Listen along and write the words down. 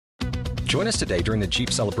Join us today during the Jeep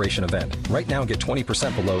Celebration event. Right now, get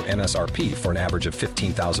 20% below MSRP for an average of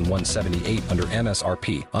 $15,178 under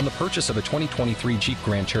MSRP on the purchase of a 2023 Jeep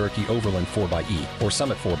Grand Cherokee Overland 4xE or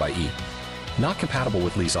Summit 4xE. Not compatible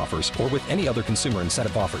with lease offers or with any other consumer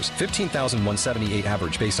incentive offers. $15,178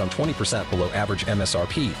 average based on 20% below average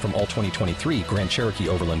MSRP from all 2023 Grand Cherokee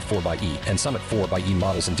Overland 4xE and Summit 4xE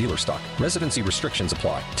models in dealer stock. Residency restrictions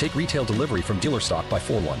apply. Take retail delivery from dealer stock by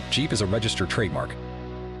 4/1. Jeep is a registered trademark.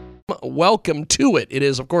 Welcome to it. It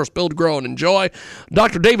is, of course, Build, Grow, and Enjoy.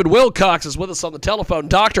 Dr. David Wilcox is with us on the telephone.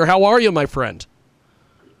 Doctor, how are you, my friend?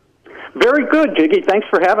 Very good, Jiggy. Thanks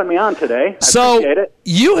for having me on today. I appreciate it.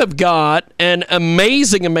 You have got an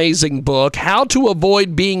amazing, amazing book, How to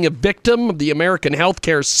Avoid Being a Victim of the American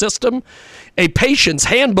Healthcare System, a Patient's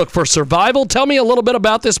Handbook for Survival. Tell me a little bit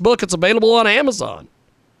about this book. It's available on Amazon.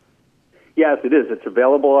 Yes, it is. It's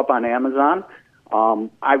available up on Amazon.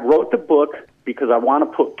 I wrote the book because I want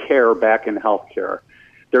to put care back in healthcare.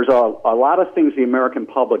 There's a lot of things the American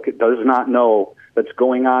public does not know that's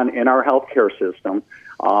going on in our healthcare system,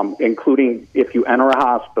 including if you enter a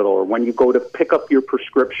hospital or when you go to pick up your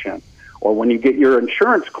prescription or when you get your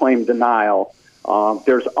insurance claim denial.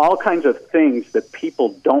 There's all kinds of things that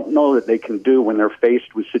people don't know that they can do when they're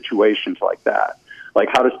faced with situations like that, like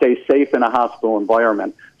how to stay safe in a hospital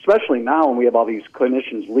environment, especially now when we have all these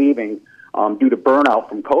clinicians leaving due to burnout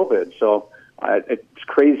from COVID. So it's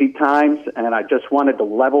crazy times, and I just wanted to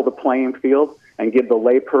level the playing field and give the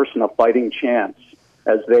layperson a fighting chance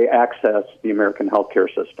as they access the American healthcare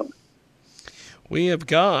system. We have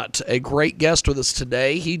got a great guest with us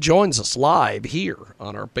today. He joins us live here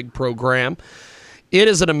on our big program. It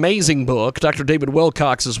is an amazing book. Dr. David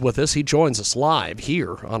Wilcox is with us. He joins us live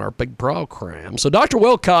here on our big program. So, Dr.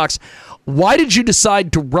 Wilcox, why did you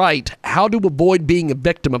decide to write How to Avoid Being a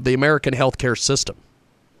Victim of the American Healthcare System?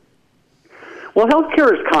 Well,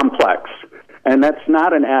 healthcare is complex, and that's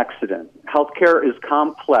not an accident. Healthcare is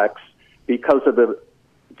complex because of the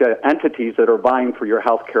entities that are vying for your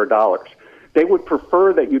healthcare dollars. They would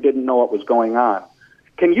prefer that you didn't know what was going on.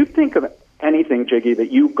 Can you think of anything, Jiggy, that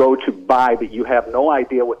you go to buy that you have no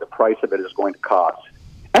idea what the price of it is going to cost?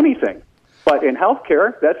 Anything. But in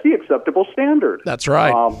healthcare, that's the acceptable standard. That's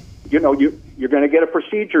right. You're going to get a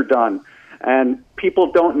procedure done, and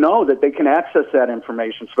people don't know that they can access that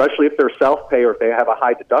information, especially if they're self-pay or if they have a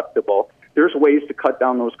high deductible. There's ways to cut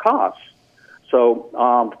down those costs. So,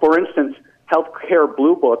 for instance,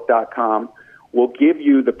 healthcarebluebook.com will give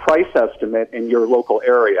you the price estimate in your local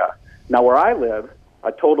area. Now, where I live,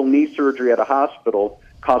 a total knee surgery at a hospital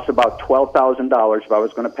costs about $12,000 if I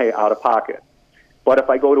was going to pay out of pocket. But if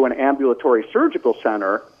I go to an ambulatory surgical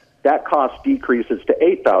center, that cost decreases to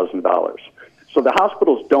 $8,000. So the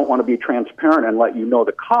hospitals don't want to be transparent and let you know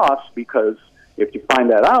the cost, because if you find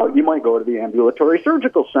that out, you might go to the ambulatory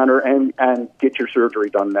surgical center and get your surgery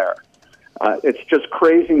done there. It's just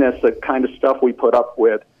craziness, the kind of stuff we put up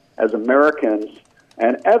with as Americans,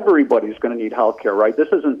 and everybody's going to need health care, right? This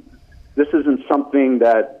isn't something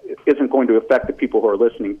that isn't going to affect the people who are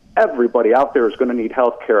listening. Everybody out there is going to need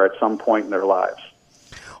health care at some point in their lives.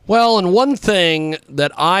 Well, and one thing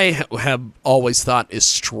that I have always thought is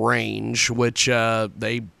strange, which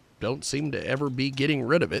they don't seem to ever be getting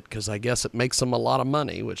rid of it, because I guess it makes them a lot of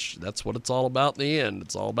money, which that's what it's all about in the end.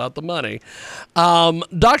 It's all about the money.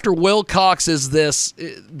 Dr. Wilcox, is this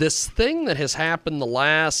thing that has happened the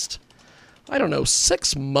last,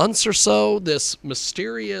 6 months or so, this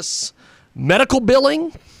mysterious medical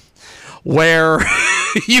billing where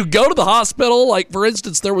you go to the hospital. Like, for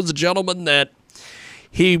instance, there was a gentleman that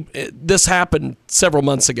this happened several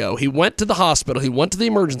months ago. He went to the hospital. He went to the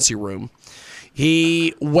emergency room.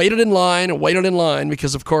 He waited in line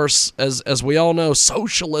because, of course, as we all know,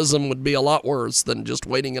 socialism would be a lot worse than just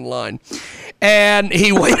waiting in line. And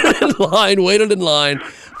he waited in line,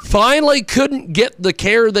 finally couldn't get the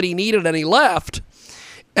care that he needed, and he left.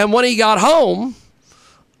 And when he got home,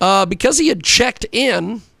 because he had checked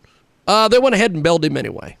in, they went ahead and billed him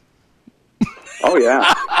anyway. Oh,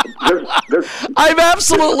 yeah. I'm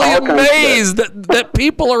absolutely amazed that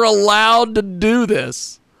people are allowed to do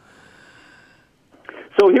this.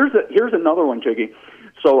 So here's another one, Jiggy.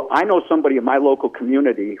 So I know somebody in my local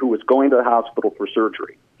community who was going to the hospital for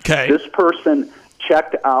surgery. Okay. This person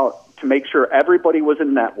checked out to make sure everybody was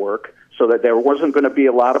in network so that there wasn't going to be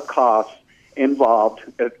a lot of costs involved.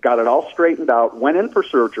 It got it all straightened out, went in for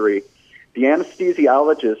surgery. The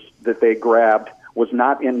anesthesiologist that they grabbed was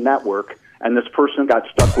not in network, and this person got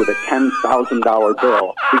stuck with a $10,000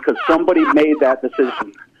 bill because somebody made that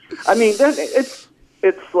decision. I mean,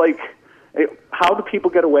 it's like How do people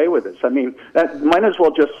get away with this? I mean, that might as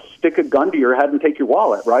well just stick a gun to your head and take your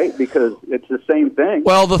wallet, right? Because it's the same thing.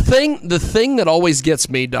 Well, the thing that always gets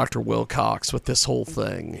me, Dr. Wilcox, with this whole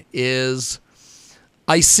thing is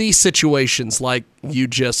I see situations like you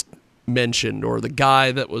just mentioned, or the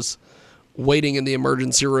guy that was waiting in the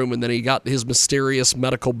emergency room and then he got his mysterious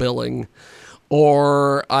medical billing,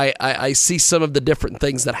 or I see some of the different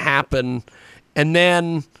things that happen, and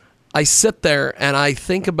then I sit there and I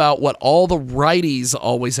think about what all the righties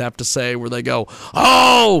always have to say, where they go,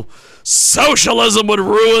 oh, socialism would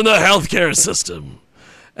ruin the healthcare system.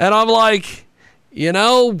 And I'm like,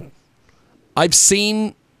 I've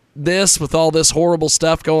seen this with all this horrible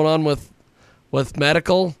stuff going on with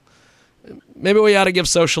medical. Maybe we ought to give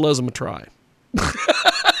socialism a try.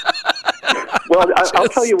 Well, I'll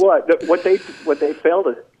tell you what they fail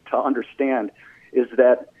to understand is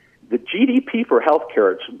that the GDP for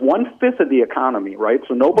healthcare, it's 1/5 of the economy, right?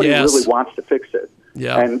 So nobody really wants to fix it.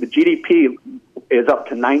 Yeah. And the GDP is up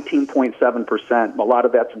to 19.7%. A lot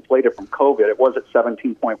of that's inflated from COVID. It was at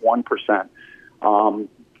 17.1%.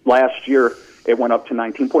 Last year, it went up to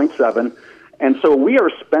 19.7%. And so we are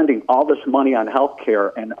spending all this money on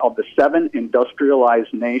healthcare, and of the 7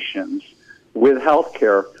 industrialized nations with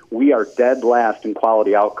healthcare, we are dead last in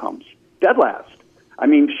quality outcomes. Dead last. I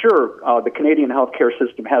mean, sure, the Canadian healthcare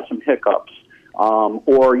system has some hiccups,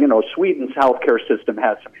 or Sweden's healthcare system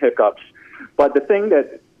has some hiccups. But the thing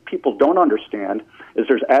that people don't understand is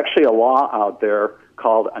there's actually a law out there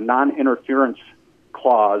called a non-interference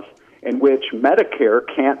clause in which Medicare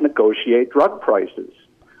can't negotiate drug prices,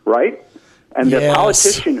 right? And the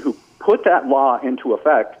politician who put that law into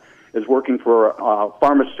effect is working for a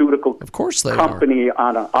pharmaceutical company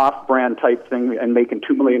on an off-brand type thing and making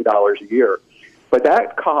 $2 million a year. But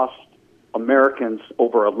that costs Americans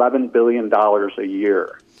over $11 billion a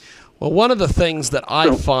year. Well, one of the things that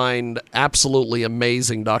I find absolutely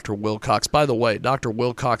amazing, Dr. Wilcox, by the way, Dr.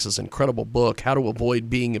 Wilcox's incredible book, How to Avoid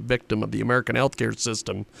Being a Victim of the American Healthcare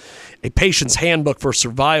System, A Patient's Handbook for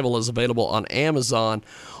Survival, is available on Amazon.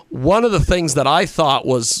 One of the things that I thought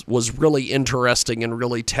was really interesting and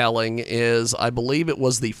really telling is I believe it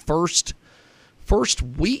was the first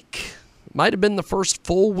week, might have been the first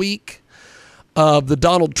full week of the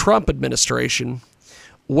Donald Trump administration,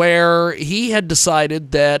 where he had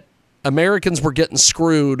decided that Americans were getting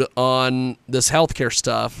screwed on this healthcare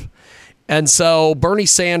stuff. And so Bernie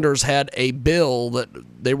Sanders had a bill that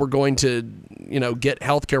they were going to, get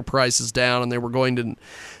healthcare prices down, and they were going to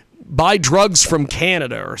buy drugs from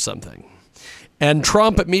Canada or something. And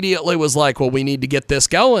Trump immediately was like, well, we need to get this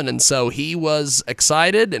going. And so he was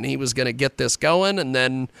excited and he was going to get this going. And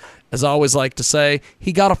then, as I always like to say,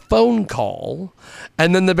 he got a phone call.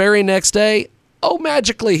 And then the very next day,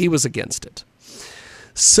 magically he was against it.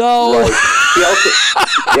 So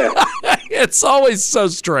it's always so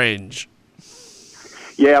strange.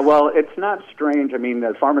 Yeah, well, it's not strange. I mean,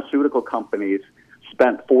 the pharmaceutical companies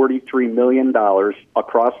spent $43 million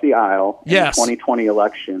across the aisle in the 2020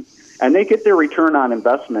 election. And they get their return on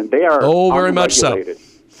investment. They are very much so.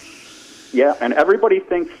 Yeah, and everybody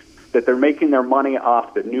thinks that they're making their money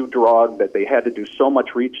off the new drug that they had to do so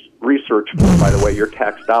much research for. By the way, your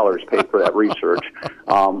tax dollars paid for that research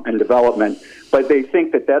and development. But they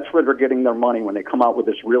think that that's where they're getting their money when they come out with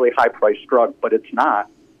this really high-priced drug. But it's not.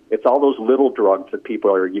 It's all those little drugs that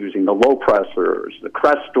people are using, the Lopressors, the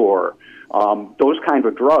Crestor, those kind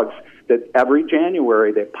of drugs that every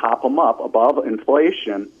January they pop them up above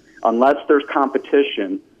inflation unless there's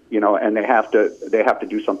competition, and they have to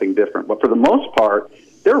do something different. But for the most part,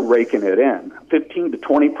 they're raking it in. 15 to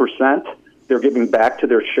 20% they're giving back to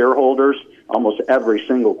their shareholders almost every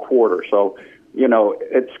single quarter. So,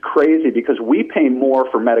 it's crazy because we pay more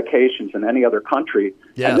for medications than any other country,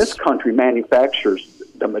 and this country manufactures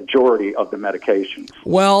the majority of the medications.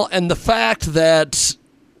 Well, and the fact that,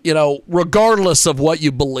 regardless of what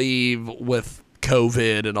you believe with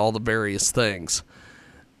COVID and all the various things,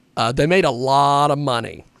 they made a lot of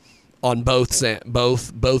money on both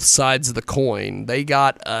sides of the coin. They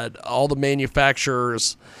got all the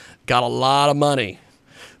manufacturers got a lot of money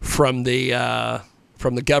from the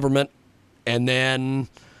government, and then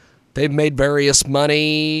they've made various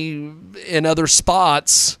money in other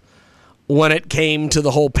spots when it came to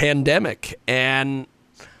the whole pandemic. And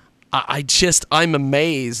I'm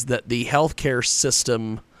amazed that the healthcare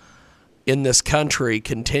system in this country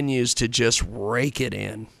continues to just rake it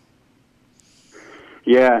in.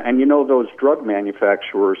 Yeah, and those drug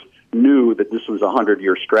manufacturers knew that this was a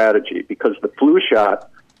 100-year strategy because the flu shot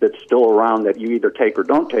that's still around that you either take or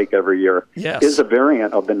don't take every year is a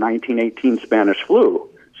variant of the 1918 Spanish flu.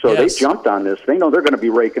 So they jumped on this. They know they're going to be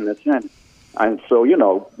raking this in. And so,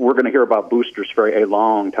 we're going to hear about boosters for a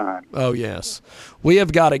long time. Oh, yes. We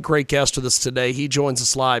have got a great guest with us today. He joins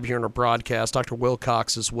us live here in our broadcast. Dr.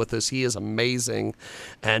 Wilcox is with us. He is amazing.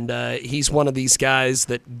 And he's one of these guys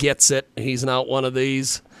that gets it. He's not one of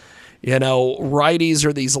these, righties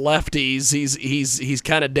or these lefties. He's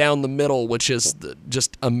kind of down the middle, which is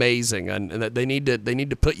just amazing. And they need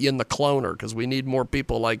to put you in the cloner because we need more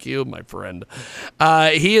people like you, my friend.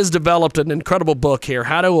 He has developed an incredible book here,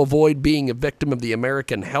 How to Avoid Being a Victim of the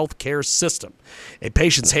American Healthcare System, a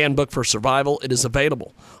Patient's Handbook for Survival. It is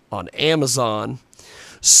available on Amazon.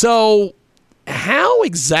 So how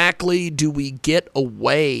exactly do we get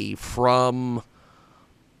away from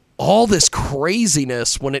all this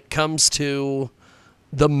craziness when it comes to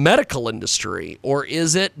the medical industry? Or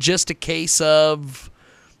is it just a case of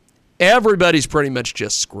everybody's pretty much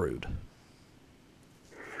just screwed?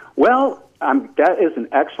 Well, that is an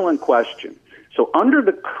excellent question. So under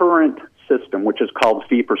the current system, which is called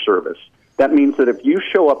fee-for-service, that means that if you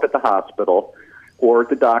show up at the hospital or at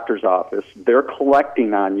the doctor's office, they're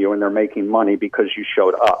collecting on you and they're making money because you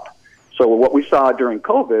showed up. So what we saw during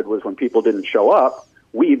COVID was when people didn't show up,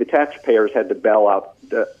 we, the taxpayers, had to bail out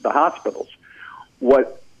the hospitals.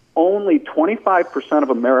 What only 25% of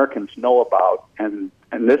Americans know about, and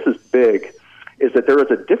this is big, is that there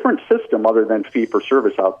is a different system other than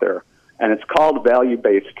fee-for-service out there, and it's called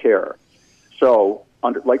value-based care. So,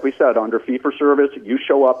 like we said, under fee-for-service, you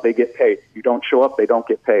show up, they get paid. You don't show up, they don't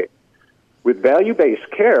get paid. With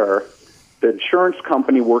value-based care, the insurance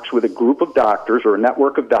company works with a group of doctors or a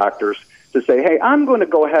network of doctors to say, hey, I'm going to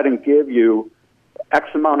go ahead and give you X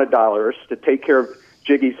amount of dollars to take care of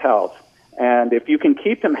Jiggy's health. And if you can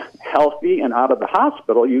keep him healthy and out of the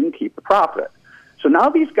hospital, you can keep the profit. So now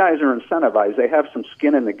these guys are incentivized. They have some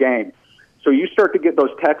skin in the game. So you start to get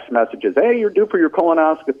those text messages, hey, you're due for your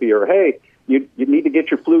colonoscopy, or hey, you need to get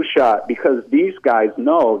your flu shot, because these guys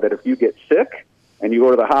know that if you get sick and you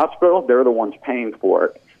go to the hospital, they're the ones paying for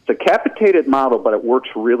it. It's a capitated model, but it works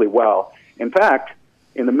really well. In fact,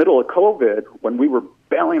 in the middle of COVID, when we were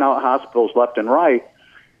bailing out hospitals left and right,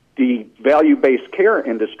 the value-based care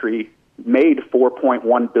industry made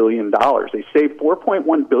 $4.1 billion. They saved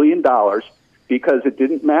 $4.1 billion because it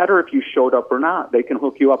didn't matter if you showed up or not. They can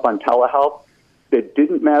hook you up on telehealth. It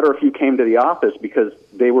didn't matter if you came to the office because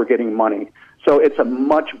they were getting money. So it's a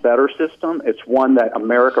much better system. It's one that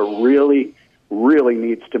America really, really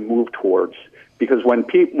needs to move towards, because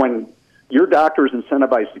when your doctor is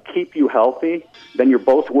incentivized to keep you healthy, then you're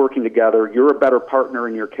both working together, you're a better partner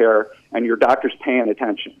in your care, and your doctor's paying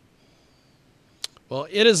attention. Well,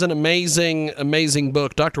 it is an amazing, amazing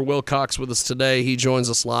book. Dr. Wilcox with us today. He joins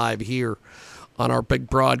us live here on our big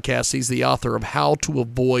broadcast. He's the author of How to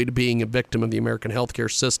Avoid Being a Victim of the American Healthcare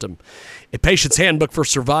System, a Patient's Handbook for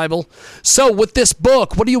Survival. So with this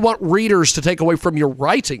book, what do you want readers to take away from your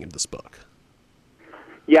writing in this book?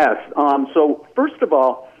 Yes. So first of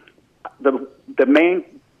all, the main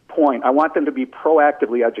point, I want them to be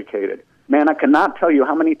proactively educated. Man, I cannot tell you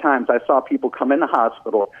how many times I saw people come in the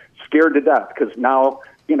hospital scared to death because now,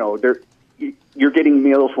 you're getting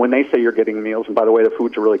meals when they say you're getting meals. And by the way, the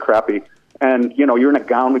foods are really crappy. And, you're in a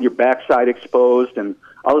gown with your backside exposed, and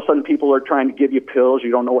all of a sudden people are trying to give you pills.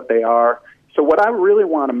 You don't know what they are. So what I really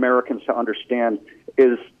want Americans to understand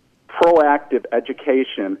is proactive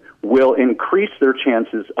education will increase their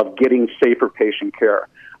chances of getting safer patient care.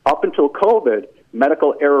 Up until COVID,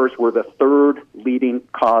 medical errors were the third leading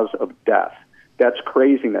cause of death. That's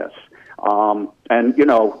craziness.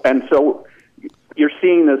 And so you're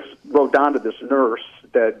seeing this Rodonda, this nurse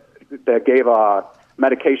that gave a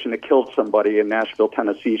medication that killed somebody in Nashville,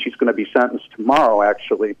 Tennessee. She's going to be sentenced tomorrow,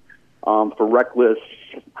 actually, for reckless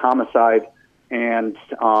homicide and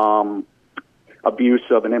abuse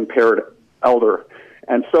of an impaired elder.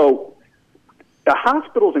 And so the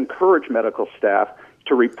hospitals encourage medical staff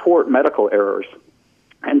to report medical errors.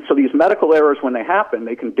 And so these medical errors, when they happen,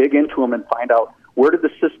 they can dig into them and find out where did the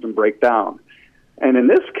system break down. And in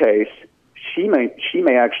this case, she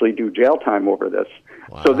may actually do jail time over this.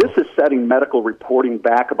 Wow. So this is setting medical reporting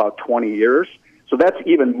back about 20 years. So that's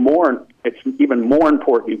even more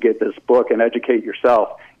important you get this book and educate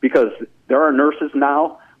yourself, because there are nurses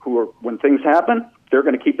now who are, when things happen, they're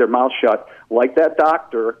going to keep their mouth shut, like that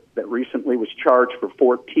doctor that recently was charged for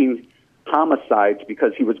 14 homicides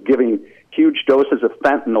because he was giving huge doses of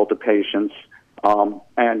fentanyl to patients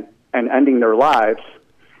and ending their lives,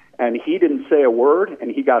 and he didn't say a word,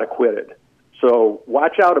 and he got acquitted. So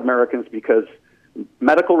watch out, Americans, because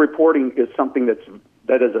medical reporting is something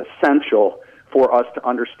that is essential for us to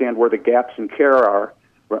understand where the gaps in care are.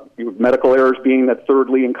 Medical errors being the third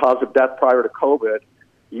leading cause of death prior to COVID.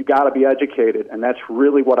 You got to be educated, and that's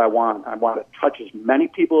really what I want. I want to touch as many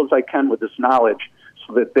people as I can with this knowledge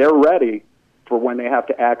so that they're ready for when they have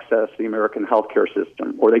to access the American healthcare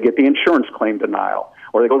system, or they get the insurance claim denial,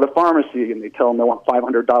 or they go to the pharmacy and they tell them they want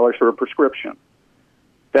 $500 for a prescription.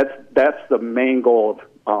 That's the main goal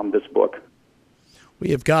of this book.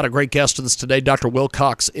 We have got a great guest with us today. Dr.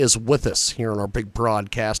 Wilcox is with us here on our big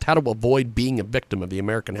broadcast, How to Avoid Being a Victim of the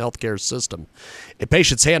American Healthcare System, A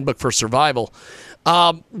Patient's Handbook for Survival.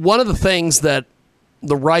 One of the things that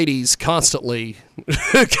the righties constantly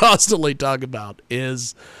talk about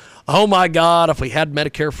is, oh my God, if we had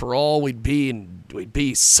Medicare for all, we'd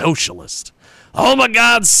be socialist. Oh my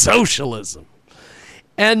God, socialism.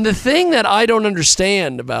 And the thing that I don't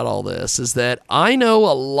understand about all this is that I know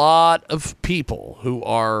a lot of people who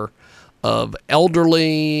are of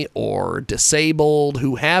elderly or disabled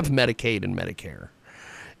who have Medicaid and Medicare,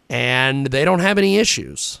 and they don't have any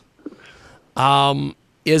issues.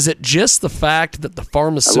 Is it just the fact that the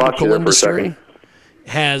pharmaceutical industry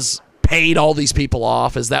has paid all these people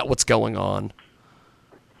off? Is that what's going on?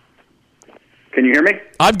 Can you hear me?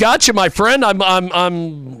 I've got you, my friend.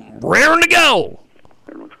 I'm raring to go.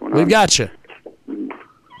 We've got you.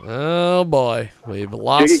 Oh, boy. We've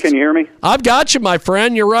lost. Jiggy, can you hear me? I've got you, my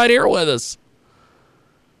friend. You're right here with us.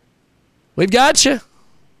 We've got you.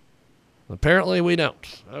 Apparently, we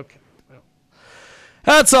don't. Okay. Well,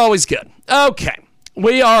 that's always good. Okay.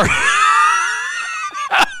 We are.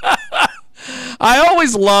 I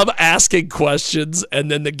always love asking questions,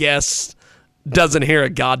 and then the guest doesn't hear a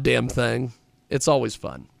goddamn thing. It's always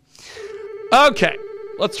fun. Okay.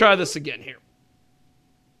 Let's try this again here.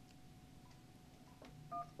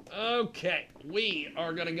 Okay, we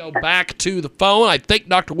are going to go back to the phone. I think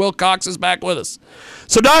Dr. Wilcox is back with us.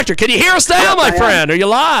 So, Doctor, can you hear us now, my friend? Are you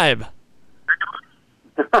live?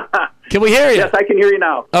 Can we hear you? Yes, I can hear you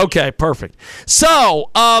now. Okay, perfect.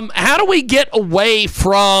 So, how do we get away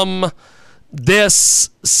from this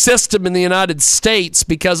system in the United States?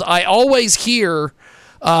 Because I always hear,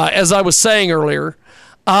 as I was saying earlier,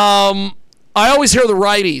 I always hear the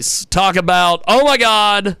righties talk about, oh, my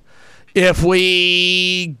God, if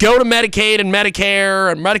we go to Medicaid and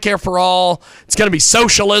Medicare and Medicare for all, it's going to be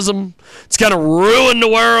socialism. It's going to ruin the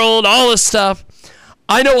world, all this stuff.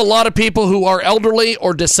 I know a lot of people who are elderly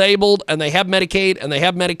or disabled, and they have Medicaid and they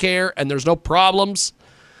have Medicare, and there's no problems.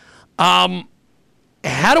 How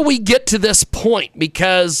do we get to this point?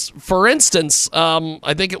 Because, for instance,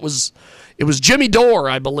 I think it was Jimmy Dore,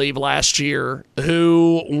 I believe, last year,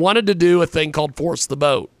 who wanted to do a thing called Force the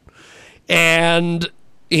Vote. And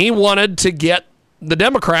he wanted to get the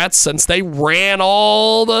Democrats, since they ran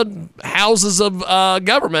all the houses of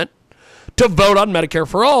government, to vote on Medicare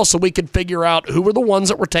for all so we could figure out who were the ones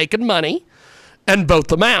that were taking money and vote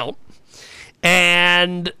them out.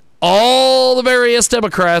 And all the various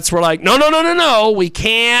Democrats were like, no, we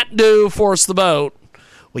can't do force the vote.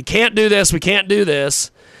 We can't do this. We can't do this.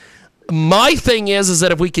 My thing is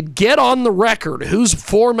that if we could get on the record who's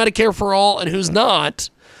for Medicare for all and who's not,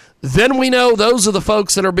 then we know those are the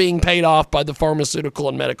folks that are being paid off by the pharmaceutical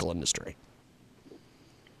and medical industry.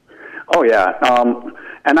 Oh, yeah.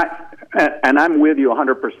 And I'm with you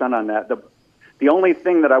 100% on that. The only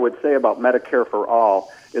thing that I would say about Medicare for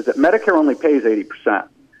all is that Medicare only pays 80%.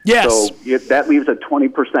 Yes. So that leaves a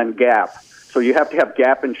 20% gap. So you have to have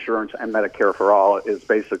gap insurance, and Medicare for all is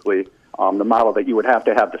basically the model that you would have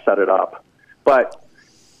to set it up. But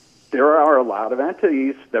there are a lot of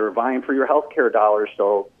entities that are vying for your health care dollars,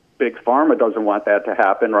 so Big Pharma doesn't want that to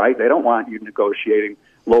happen, right? They don't want you negotiating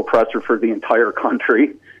low pressure for the entire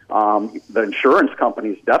country. The insurance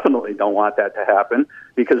companies definitely don't want that to happen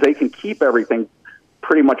because they can keep everything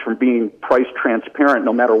pretty much from being price transparent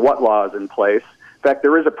no matter what law is in place. In fact,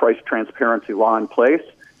 there is a price transparency law in place,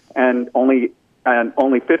 and only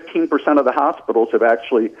 15% of the hospitals have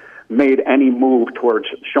actually made any move towards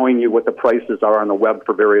showing you what the prices are on the web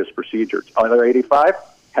for various procedures. Other 85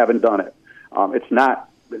 haven't done it. It's not.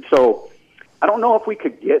 So I don't know if we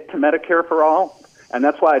could get to Medicare for all, and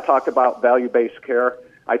that's why I talked about value-based care.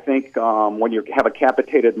 I think when you have a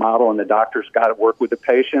capitated model and the doctor's got to work with the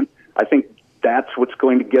patient, I think that's what's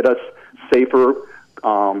going to get us safer,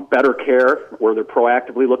 better care, where they're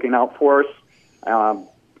proactively looking out for us. And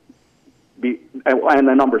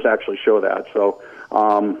the numbers actually show that. So,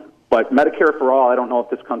 but Medicare for all, I don't know if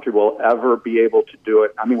this country will ever be able to do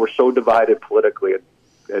it. I mean, we're so divided politically,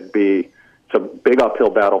 it's a big uphill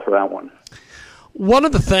battle for that one. One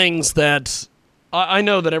of the things that I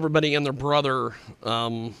know that everybody and their brother,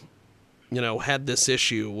 had this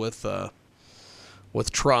issue with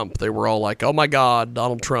with Trump. They were all like, oh my God,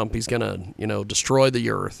 Donald Trump, he's going to, destroy the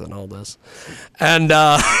earth and all this. And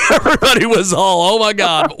everybody was all, oh my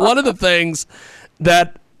God. But one of the things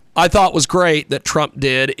that I thought was great that Trump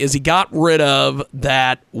did is he got rid of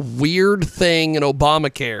that weird thing in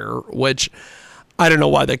Obamacare, which I don't know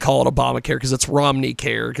why they call it Obamacare, because it's Romney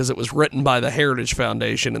Care, because it was written by the Heritage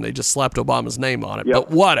Foundation and they just slapped Obama's name on it. Yep.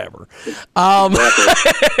 But whatever.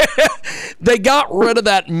 They got rid of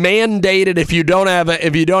that mandated if you don't have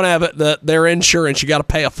it, their insurance, you got to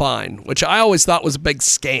pay a fine, which I always thought was a big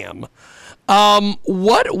scam.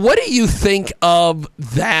 What do you think of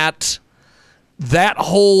that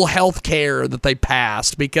whole health care that they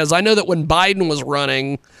passed? Because I know that when Biden was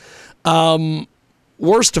running,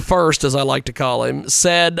 worst to first, as I like to call him,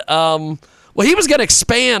 said, well, he was going to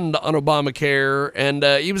expand on Obamacare, and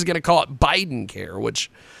he was going to call it Biden Care, which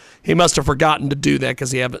he must have forgotten to do that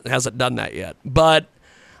because he hasn't done that yet. But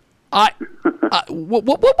what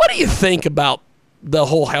do you think about the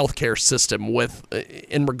whole healthcare system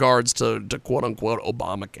in regards to quote unquote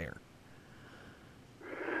Obamacare?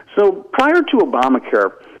 So prior to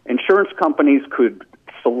Obamacare, insurance companies could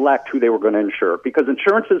select who they were going to insure, because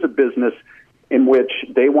insurance is a business in which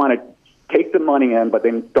they want to take the money in, but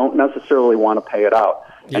they don't necessarily want to pay it out.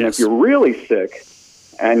 Yes. And if you're really sick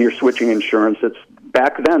and you're switching insurance,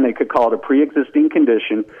 back then they could call it a pre-existing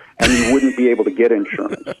condition, and you wouldn't be able to get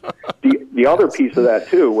insurance. The other piece of that,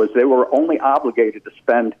 too, was they were only obligated to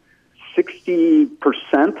spend 60%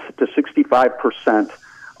 to 65%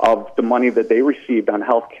 of the money that they received on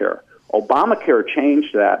health care. Obamacare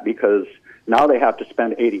changed that because now they have to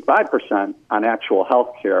spend 85% on actual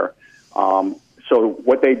health care. So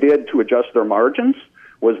what they did to adjust their margins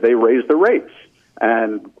was they raised the rates.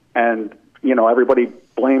 And everybody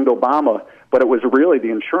blamed Obama, but it was really the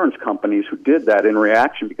insurance companies who did that in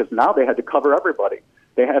reaction, because now they had to cover everybody.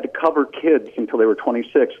 They had to cover kids until they were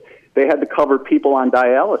 26. They had to cover people on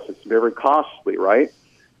dialysis, very costly, right?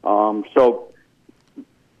 So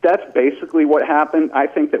that's basically what happened. I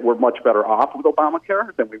think that we're much better off with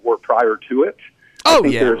Obamacare than we were prior to it. Oh,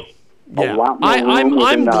 yeah. There's a lot more room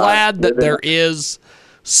I'm glad that there is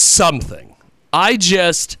something. I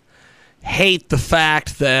just hate the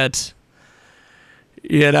fact that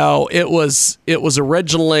it was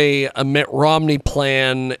originally a Mitt Romney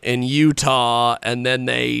plan in Utah, and then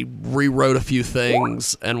they rewrote a few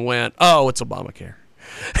things and went, oh, it's Obamacare.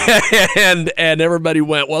 and everybody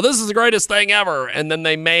went, well, this is the greatest thing ever. And then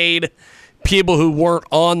they made people who weren't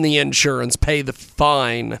on the insurance pay the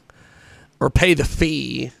fine or pay the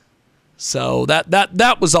fee. So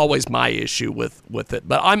that was always my issue with it.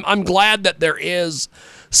 But I'm glad that there is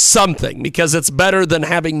something, because it's better than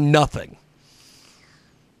having nothing.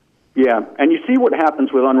 Yeah, and you see what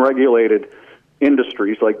happens with unregulated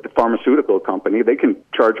industries like the pharmaceutical company. They can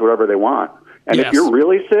charge whatever they want. And yes. If you're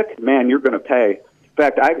really sick, man, you're going to pay. In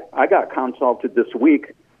fact, I got consulted this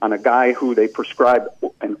week on a guy who they prescribed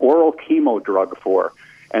an oral chemo drug for.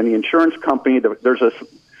 And the insurance company, there's a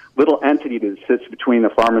little entity that sits between the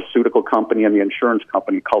pharmaceutical company and the insurance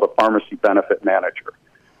company called a pharmacy benefit manager.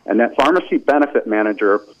 And that pharmacy benefit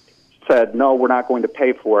manager said, no, we're not going to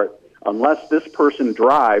pay for it unless this person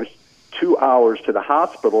drives 2 hours to the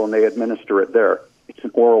hospital and they administer it there. It's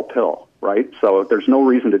an oral pill, right? So there's no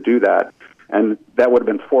reason to do that. And that would have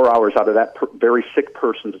been 4 hours out of that very sick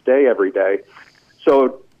person's day every day.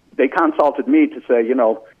 So they consulted me to say,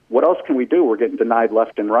 what else can we do? We're getting denied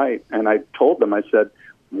left and right. And I told them, I said,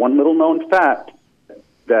 one little known fact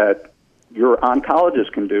that your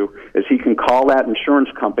oncologist can do is he can call that insurance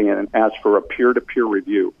company and ask for a peer-to-peer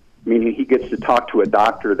review, meaning he gets to talk to a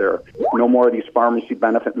doctor there. No more of these pharmacy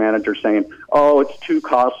benefit managers saying, oh, it's too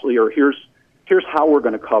costly, or here's how we're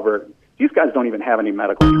going to cover it. These guys don't even have any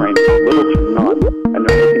medical training, little to none, and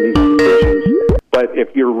they're making these decisions. But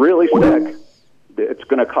if you're really sick, it's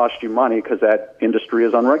going to cost you money because that industry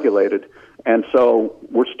is unregulated. And so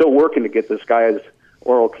we're still working to get this guy's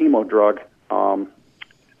oral chemo drug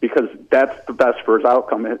because that's the best for his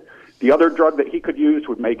outcome. The other drug that he could use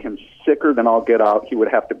would make him sicker than all get out. He would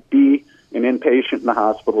have to be an inpatient in the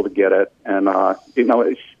hospital to get it. And,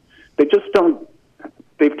 they just don't,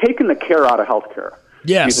 they've taken the care out of healthcare.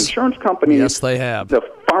 Yes. These insurance companies, yes, they have. The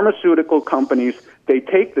pharmaceutical companies, they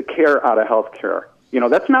take the care out of healthcare.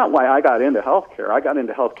 That's not why I got into healthcare. I got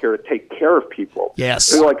into healthcare to take care of people.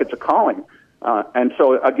 Yes. I feel like it's a calling. And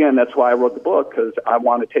so, again, that's why I wrote the book, because I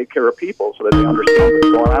want to take care of people so that they understand what's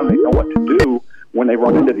going on and they know what to do when they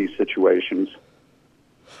run into these situations.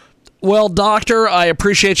 Well, Doctor, I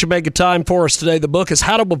appreciate you making time for us today. The book is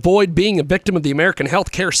How to Avoid Being a Victim of the American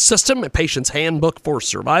Healthcare System, a Patient's Handbook for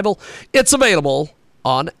Survival. It's available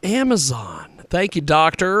on Amazon. Thank you,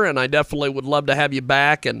 Doctor, and I definitely would love to have you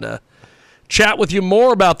back and chat with you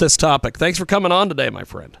more about this topic. Thanks for coming on today, my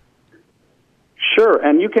friend. Sure,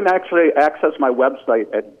 and you can actually access my website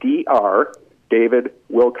at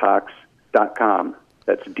drdavidwilcox.com.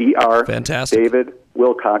 That's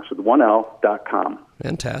drdavidwilcox with one L.com.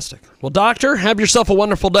 Fantastic. Well, Doctor, have yourself a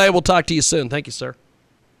wonderful day. We'll talk to you soon. Thank you, sir.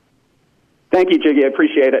 Thank you, Jiggy. I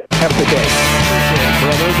appreciate it. Have a good day.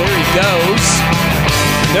 Brother, there he goes.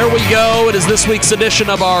 There we go. It is this week's edition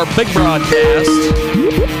of our big broadcast.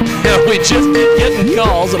 We just keep getting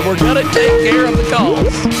calls, and we're going to take care of the calls.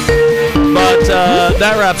 But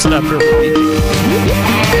that wraps it up here for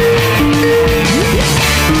BGE.